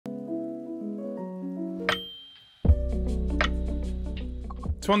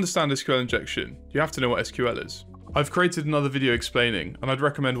To understand SQL injection, you have to know what SQL is. I've created another video explaining, and I'd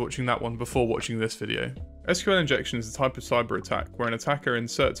recommend watching that one before watching this video. SQL injection is a type of cyber attack where an attacker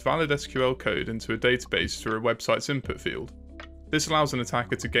inserts valid SQL code into a database through a website's input field. This allows an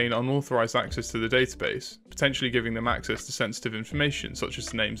attacker to gain unauthorized access to the database, potentially giving them access to sensitive information such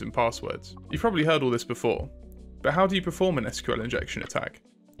as names and passwords. You've probably heard all this before, but how do you perform an SQL injection attack?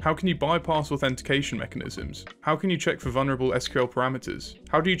 How can you bypass authentication mechanisms? How can you check for vulnerable SQL parameters?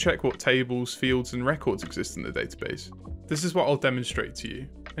 How do you check what tables, fields, and records exist in the database? This is what I'll demonstrate to you,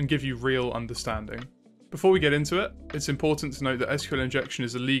 and give you real understanding. Before we get into it, it's important to note that SQL injection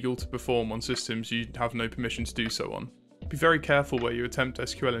is illegal to perform on systems you have no permission to do so on. Be very careful where you attempt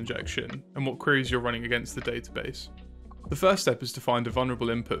SQL injection, and what queries you're running against the database. The first step is to find a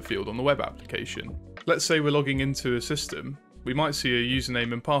vulnerable input field on the web application. Let's say we're logging into a system. We might see a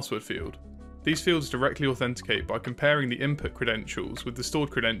username and password field. These fields directly authenticate by comparing the input credentials with the stored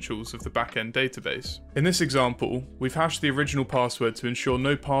credentials of the backend database. In this example, we've hashed the original password to ensure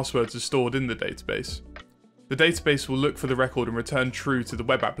no passwords are stored in the database. The database will look for the record and return true to the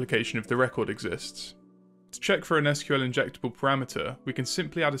web application if the record exists. To check for an SQL injectable parameter, we can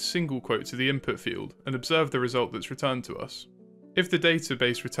simply add a single quote to the input field and observe the result that's returned to us. If the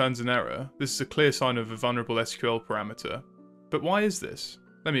database returns an error, this is a clear sign of a vulnerable SQL parameter. But why is this?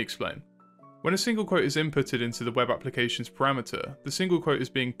 Let me explain. When a single quote is inputted into the web application's parameter, the single quote is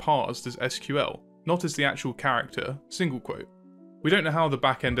being parsed as SQL, not as the actual character, single quote. We don't know how the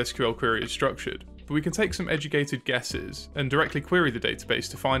backend SQL query is structured, but we can take some educated guesses and directly query the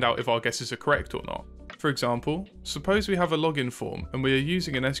database to find out if our guesses are correct or not. For example, suppose we have a login form and we are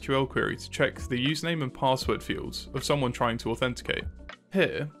using an SQL query to check the username and password fields of someone trying to authenticate.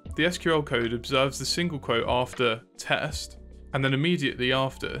 Here, the SQL code observes the single quote after test, and then immediately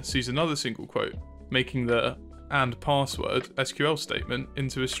after sees another single quote, making the and password SQL statement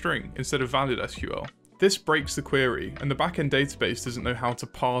into a string instead of valid SQL. This breaks the query, and the backend database doesn't know how to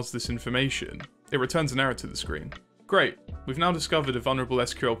parse this information. It returns an error to the screen. Great, we've now discovered a vulnerable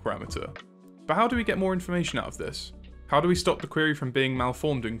SQL parameter. But how do we get more information out of this? How do we stop the query from being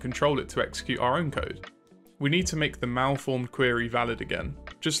malformed and control it to execute our own code? We need to make the malformed query valid again.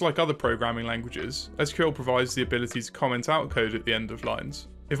 Just like other programming languages, SQL provides the ability to comment out code at the end of lines.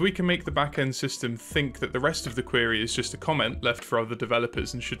 If we can make the backend system think that the rest of the query is just a comment left for other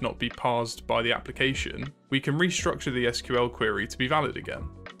developers and should not be parsed by the application, we can restructure the SQL query to be valid again.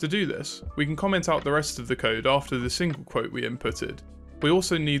 To do this, we can comment out the rest of the code after the single quote we inputted. We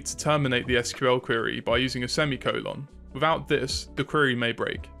also need to terminate the SQL query by using a semicolon. Without this, the query may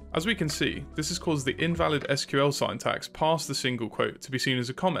break. As we can see, this has caused the invalid SQL syntax past the single quote to be seen as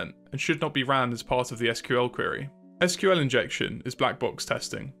a comment and should not be ran as part of the SQL query. SQL injection is black box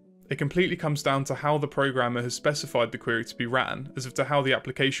testing. It completely comes down to how the programmer has specified the query to be ran as to how the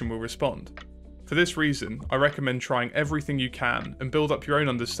application will respond. For this reason, I recommend trying everything you can and build up your own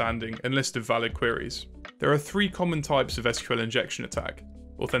understanding and list of valid queries. There are three common types of SQL injection attack: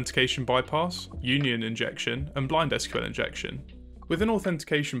 Authentication Bypass, Union Injection, and Blind SQL Injection. With an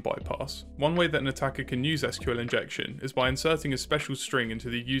authentication bypass, one way that an attacker can use SQL injection is by inserting a special string into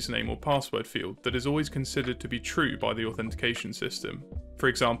the username or password field that is always considered to be true by the authentication system. For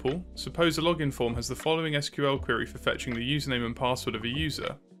example, suppose a login form has the following SQL query for fetching the username and password of a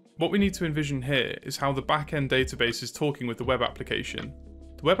user. What we need to envision here is how the backend database is talking with the web application.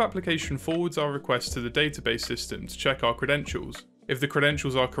 The web application forwards our request to the database system to check our credentials. If the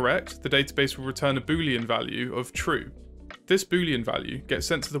credentials are correct, the database will return a Boolean value of true. This Boolean value gets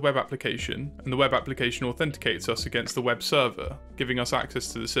sent to the web application, and the web application authenticates us against the web server, giving us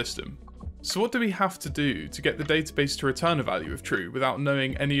access to the system. So what do we have to do to get the database to return a value of true without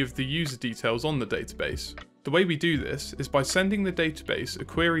knowing any of the user details on the database? The way we do this is by sending the database a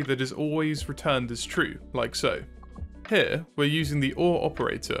query that is always returned as true, like so. Here, we're using the OR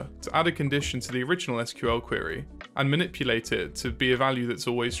operator to add a condition to the original SQL query and manipulate it to be a value that's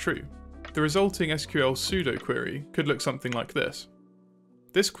always true. The resulting SQL pseudo query could look something like this.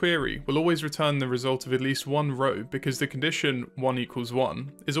 This query will always return the result of at least one row because the condition 1 equals 1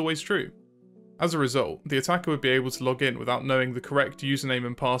 is always true. As a result, the attacker would be able to log in without knowing the correct username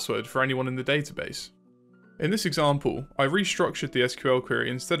and password for anyone in the database. In this example, I restructured the SQL query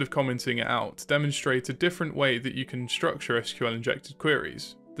instead of commenting it out to demonstrate a different way that you can structure SQL injected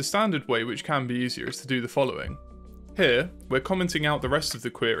queries. The standard way, which can be easier, is to do the following. Here, we're commenting out the rest of the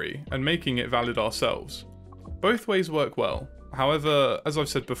query and making it valid ourselves. Both ways work well. However, as I've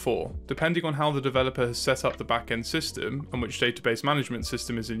said before, depending on how the developer has set up the backend system and which database management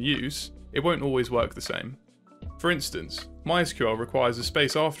system is in use, it won't always work the same. For instance, MySQL requires a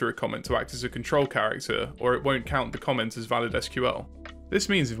space after a comment to act as a control character, or it won't count the comment as valid SQL. This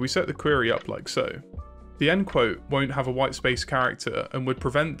means if we set the query up like so, the end quote won't have a white space character and would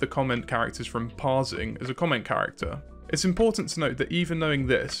prevent the comment characters from parsing as a comment character. It's important to note that even knowing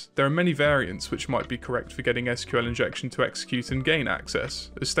this, there are many variants which might be correct for getting SQL injection to execute and gain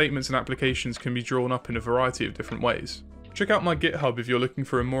access, as statements and applications can be drawn up in a variety of different ways. Check out my GitHub if you're looking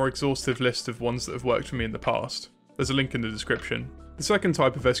for a more exhaustive list of ones that have worked for me in the past. There's a link in the description. The second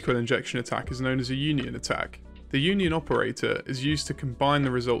type of SQL injection attack is known as a union attack. The union operator is used to combine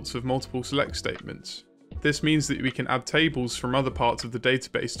the results of multiple select statements. This means that we can add tables from other parts of the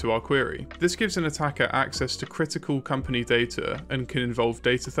database to our query. This gives an attacker access to critical company data and can involve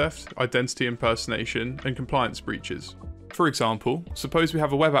data theft, identity impersonation, and compliance breaches. For example, suppose we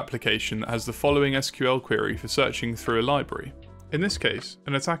have a web application that has the following SQL query for searching through a library. In this case,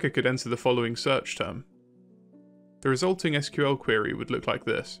 an attacker could enter the following search term. The resulting SQL query would look like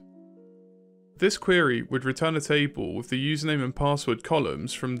this. This query would return a table with the username and password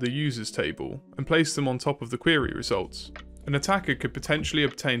columns from the users table and place them on top of the query results. An attacker could potentially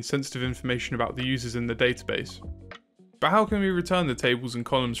obtain sensitive information about the users in the database. But how can we return the tables and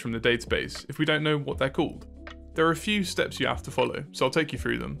columns from the database if we don't know what they're called? There are a few steps you have to follow, so I'll take you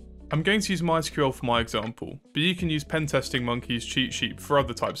through them. I'm going to use MySQL for my example, but you can use PentestMonkey's cheat sheet for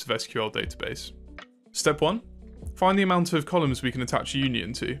other types of SQL database. Step 1. Find the amount of columns we can attach a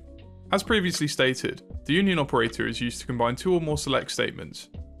union to. As previously stated, the union operator is used to combine two or more select statements.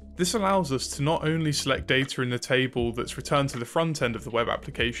 This allows us to not only select data in the table that's returned to the front end of the web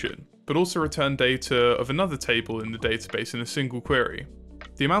application, but also return data of another table in the database in a single query.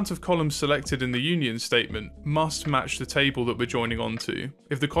 The amount of columns selected in the union statement must match the table that we're joining onto.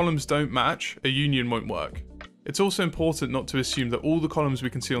 If the columns don't match, a union won't work. It's also important not to assume that all the columns we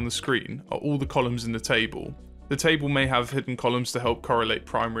can see on the screen are all the columns in the table. The table may have hidden columns to help correlate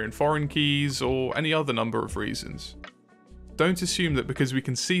primary and foreign keys, or any other number of reasons. Don't assume that because we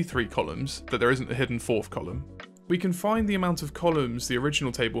can see 3 columns, that there isn't a hidden 4th column. We can find the amount of columns the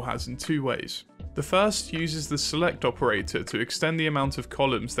original table has in 2 ways. The first uses the select operator to extend the amount of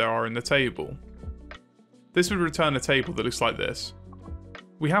columns there are in the table. This would return a table that looks like this.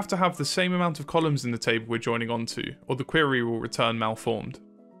 We have to have the same amount of columns in the table we're joining onto, or the query will return malformed.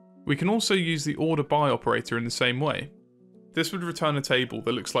 We can also use the order by operator in the same way. This would return a table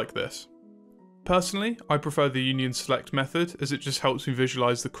that looks like this. Personally, I prefer the union select method as it just helps me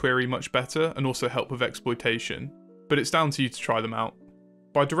visualize the query much better and also help with exploitation, but it's down to you to try them out.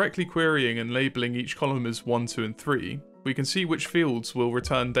 By directly querying and labeling each column as 1, 2, and 3, we can see which fields will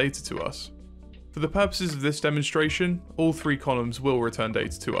return data to us. For the purposes of this demonstration, all 3 columns will return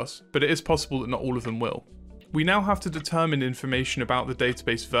data to us, but it is possible that not all of them will. We now have to determine information about the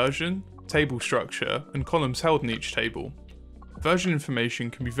database version, table structure, and columns held in each table. Version information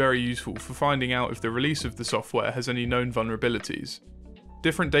can be very useful for finding out if the release of the software has any known vulnerabilities.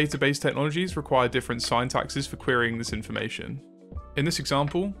 Different database technologies require different syntaxes for querying this information. In this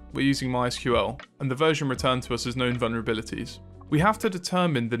example, we're using MySQL, and the version returned to us as known vulnerabilities. We have to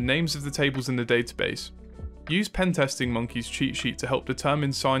determine the names of the tables in the database. Use PentestMonkey's cheat sheet to help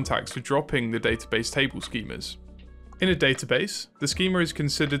determine syntax for dropping the database table schemas. In a database, the schema is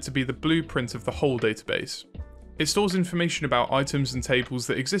considered to be the blueprint of the whole database. It stores information about items and tables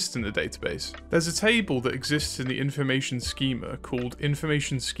that exist in the database. There's a table that exists in the information schema called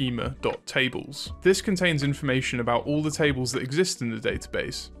informationschema.tables. This contains information about all the tables that exist in the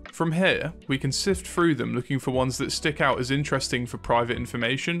database. From here, we can sift through them looking for ones that stick out as interesting for private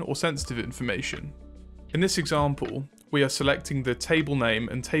information or sensitive information. In this example, we are selecting the table name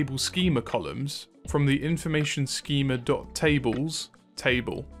and table schema columns from the informationschema.tables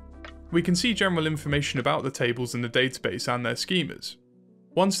table. We can see general information about the tables in the database and their schemas.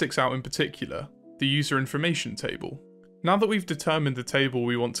 One sticks out in particular, the user information table. Now that we've determined the table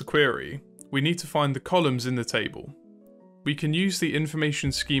we want to query, we need to find the columns in the table. We can use the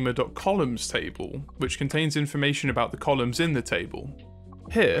informationschema.columns table, which contains information about the columns in the table.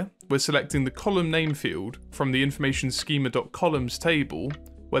 Here, we're selecting the column name field from the informationschema.columns table,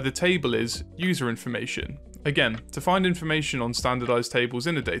 where the table is user information. Again, to find information on standardized tables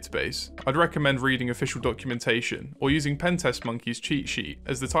in a database, I'd recommend reading official documentation or using PentestMonkey's cheat sheet,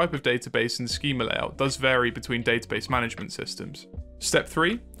 as the type of database and schema layout does vary between database management systems. Step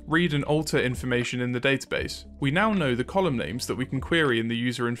 3. Read and alter information in the database. We now know the column names that we can query in the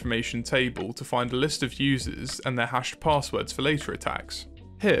user information table to find a list of users and their hashed passwords for later attacks.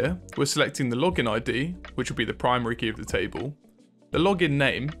 Here, we're selecting the login ID, which will be the primary key of the table, the login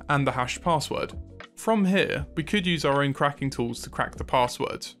name, and the hashed password. From here, we could use our own cracking tools to crack the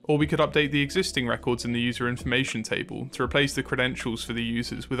passwords, or we could update the existing records in the user information table to replace the credentials for the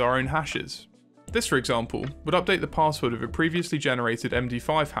users with our own hashes. This, for example, would update the password of a previously generated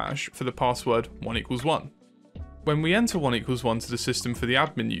MD5 hash for the password 1=1. When we enter 1=1 to the system for the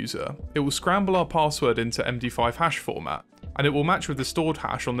admin user, it will scramble our password into MD5 hash format, and it will match with the stored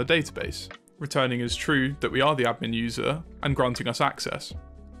hash on the database, returning as true that we are the admin user and granting us access.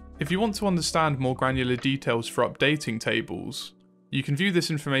 If you want to understand more granular details for updating tables, you can view this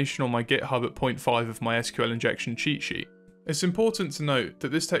information on my GitHub at point 5 of my SQL injection cheat sheet. It's important to note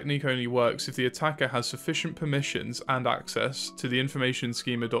that this technique only works if the attacker has sufficient permissions and access to the information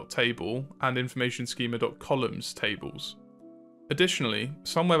schema.table and information schema.columns tables. Additionally,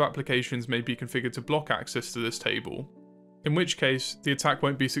 some web applications may be configured to block access to this table, in which case the attack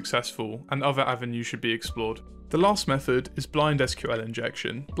won't be successful and other avenues should be explored. The last method is blind SQL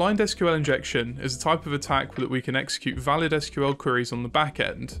injection. Blind SQL injection is a type of attack that we can execute valid SQL queries on the back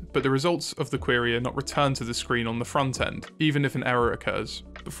end, but the results of the query are not returned to the screen on the front end, even if an error occurs.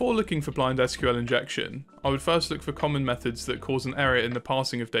 Before looking for blind SQL injection, I would first look for common methods that cause an error in the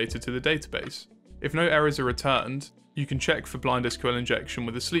passing of data to the database. If no errors are returned, you can check for blind SQL injection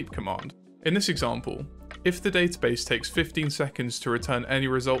with a sleep command. In this example, if the database takes 15 seconds to return any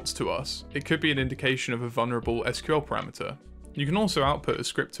results to us, it could be an indication of a vulnerable SQL parameter. You can also output a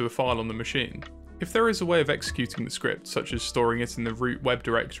script to a file on the machine. If there is a way of executing the script, such as storing it in the root web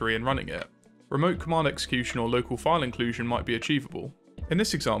directory and running it, remote command execution or local file inclusion might be achievable. In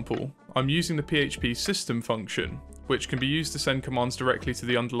this example, I'm using the PHP system function, which can be used to send commands directly to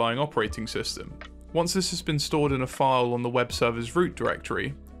the underlying operating system. Once this has been stored in a file on the web server's root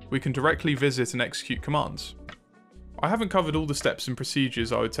directory, we can directly visit and execute commands. I haven't covered all the steps and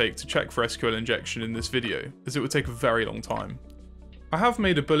procedures I would take to check for SQL injection in this video, as it would take a very long time. I have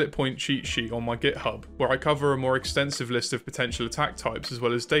made a bullet point cheat sheet on my GitHub, where I cover a more extensive list of potential attack types as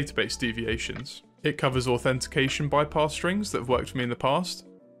well as database deviations. It covers authentication bypass strings that have worked for me in the past,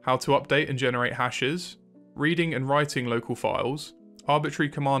 how to update and generate hashes, reading and writing local files, arbitrary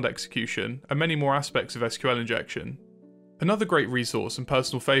command execution, and many more aspects of SQL injection. Another great resource and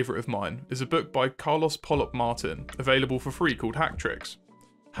personal favourite of mine is a book by Carlos Pollock Martin, available for free, called Hacktricks.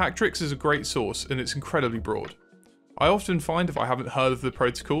 Hacktricks is a great source and it's incredibly broad. I often find if I haven't heard of the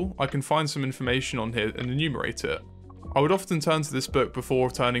protocol, I can find some information on here and enumerate it. I would often turn to this book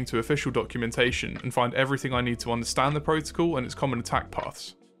before turning to official documentation and find everything I need to understand the protocol and its common attack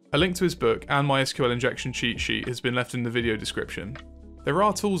paths. A link to his book and my SQL injection cheat sheet has been left in the video description. There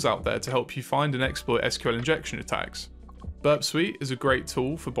are tools out there to help you find and exploit SQL injection attacks. Burp Suite is a great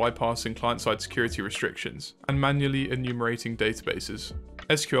tool for bypassing client-side security restrictions and manually enumerating databases.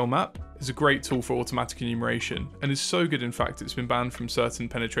 SQL Map is a great tool for automatic enumeration and is so good in fact it's been banned from certain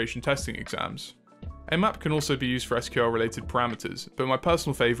penetration testing exams. Mmap can also be used for SQL related parameters, but my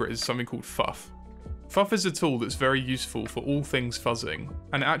personal favourite is something called FUF. FUF is a tool that's very useful for all things fuzzing,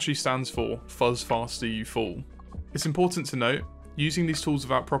 and it actually stands for Fuzz Faster You Fall. It's important to note, using these tools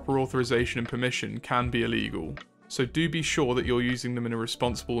without proper authorization and permission can be illegal, so do be sure that you're using them in a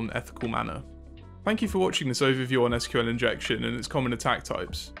responsible and ethical manner. Thank you for watching this overview on SQL injection and its common attack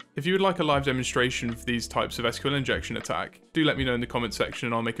types. If you would like a live demonstration of these types of SQL injection attack, do let me know in the comment section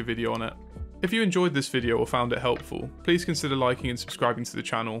and I'll make a video on it. If you enjoyed this video or found it helpful, please consider liking and subscribing to the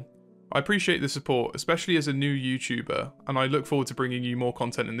channel. I appreciate the support, especially as a new YouTuber, and I look forward to bringing you more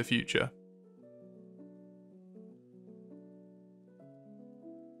content in the future.